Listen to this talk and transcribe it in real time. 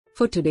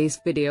For today's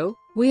video,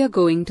 we are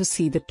going to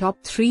see the top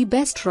 3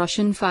 best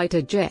Russian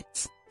fighter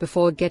jets.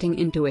 Before getting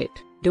into it,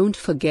 don't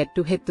forget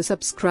to hit the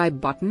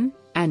subscribe button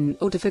and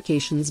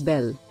notifications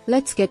bell.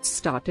 Let's get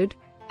started.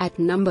 At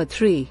number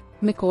 3,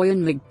 Mikoyan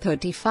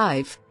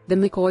MiG-35. The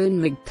Mikoyan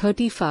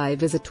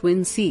MiG-35 is a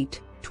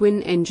twin-seat,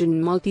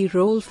 twin-engine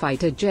multi-role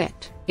fighter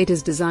jet. It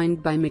is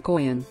designed by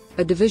Mikoyan,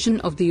 a division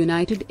of the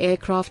United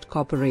Aircraft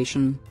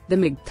Corporation. The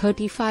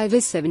MiG-35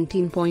 is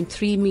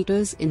 17.3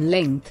 meters in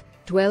length,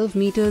 12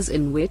 meters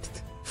in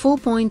width,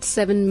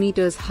 4.7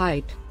 meters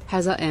height,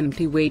 has a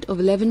empty weight of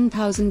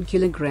 11,000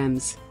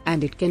 kilograms,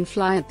 and it can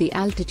fly at the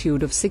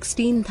altitude of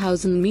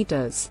 16,000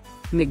 meters.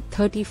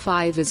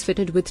 MiG-35 is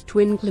fitted with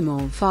twin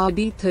Klimov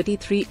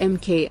RB-33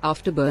 Mk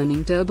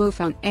afterburning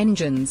turbofan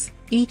engines,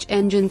 each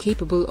engine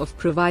capable of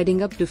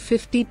providing up to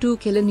 52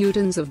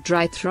 kilonewtons of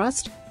dry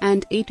thrust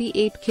and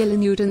 88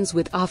 kilonewtons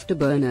with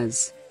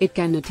afterburners. It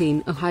can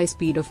attain a high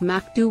speed of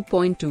Mach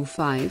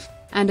 2.25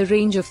 and a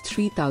range of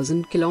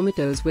 3,000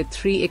 kilometers with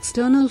 3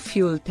 external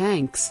fuel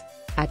tanks.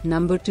 At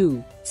number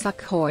 2,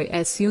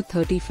 Sukhoi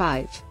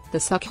Su-35. The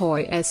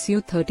Sukhoi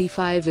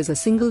Su-35 is a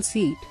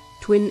single-seat,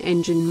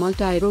 twin-engine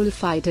multi-role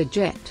fighter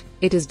jet.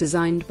 It is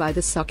designed by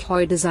the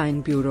Sukhoi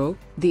Design Bureau.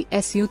 The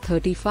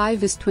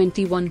Su-35 is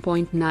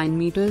 21.9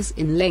 meters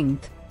in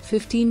length,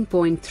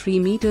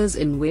 15.3 meters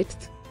in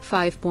width,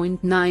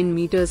 5.9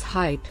 meters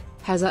height,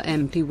 has a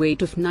empty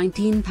weight of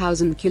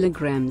 19,000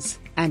 kilograms,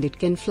 and it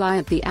can fly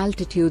at the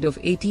altitude of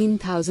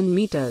 18,000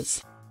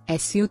 meters.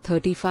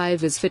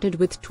 Su-35 is fitted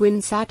with twin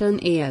Saturn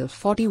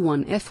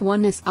AL-41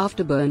 F1S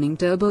afterburning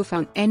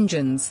turbofan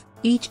engines,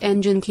 each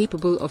engine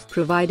capable of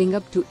providing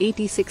up to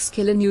 86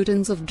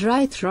 kilonewtons of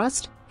dry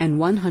thrust and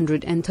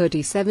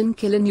 137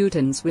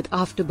 kilonewtons with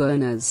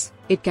afterburners.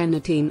 It can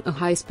attain a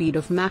high speed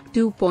of Mach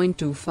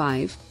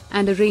 2.25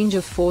 and a range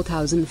of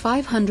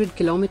 4,500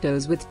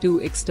 kilometers with 2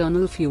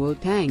 external fuel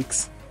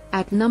tanks.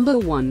 At number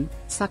 1,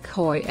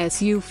 Sukhoi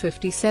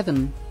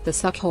Su-57. The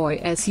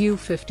Sukhoi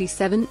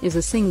Su-57 is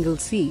a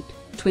single-seat,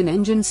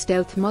 twin-engine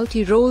stealth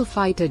multi-role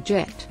fighter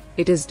jet.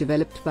 It is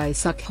developed by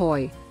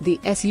Sukhoi. The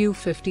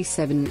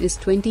Su-57 is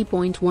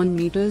 20.1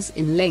 meters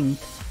in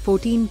length,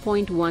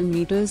 14.1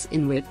 meters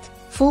in width,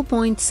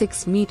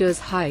 4.6 meters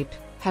height,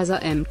 has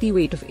a empty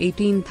weight of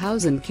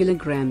 18,000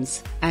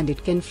 kilograms, and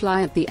it can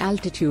fly at the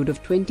altitude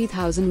of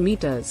 20,000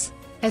 meters.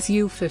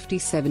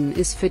 Su-57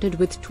 is fitted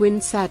with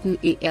twin Saturn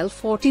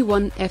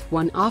AL-41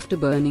 F1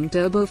 afterburning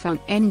turbofan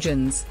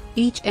engines,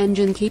 each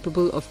engine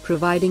capable of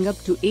providing up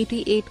to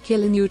 88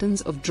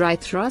 kilonewtons of dry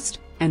thrust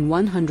and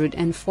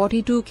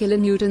 142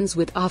 kilonewtons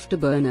with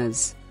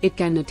afterburners. It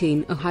can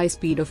attain a high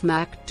speed of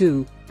Mach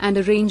 2 and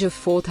a range of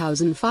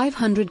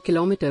 4,500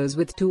 kilometers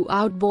with 2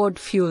 outboard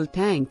fuel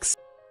tanks.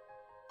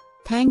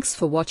 Thanks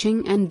for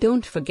watching, and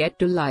don't forget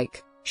to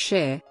like,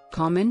 share,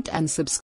 comment and subscribe.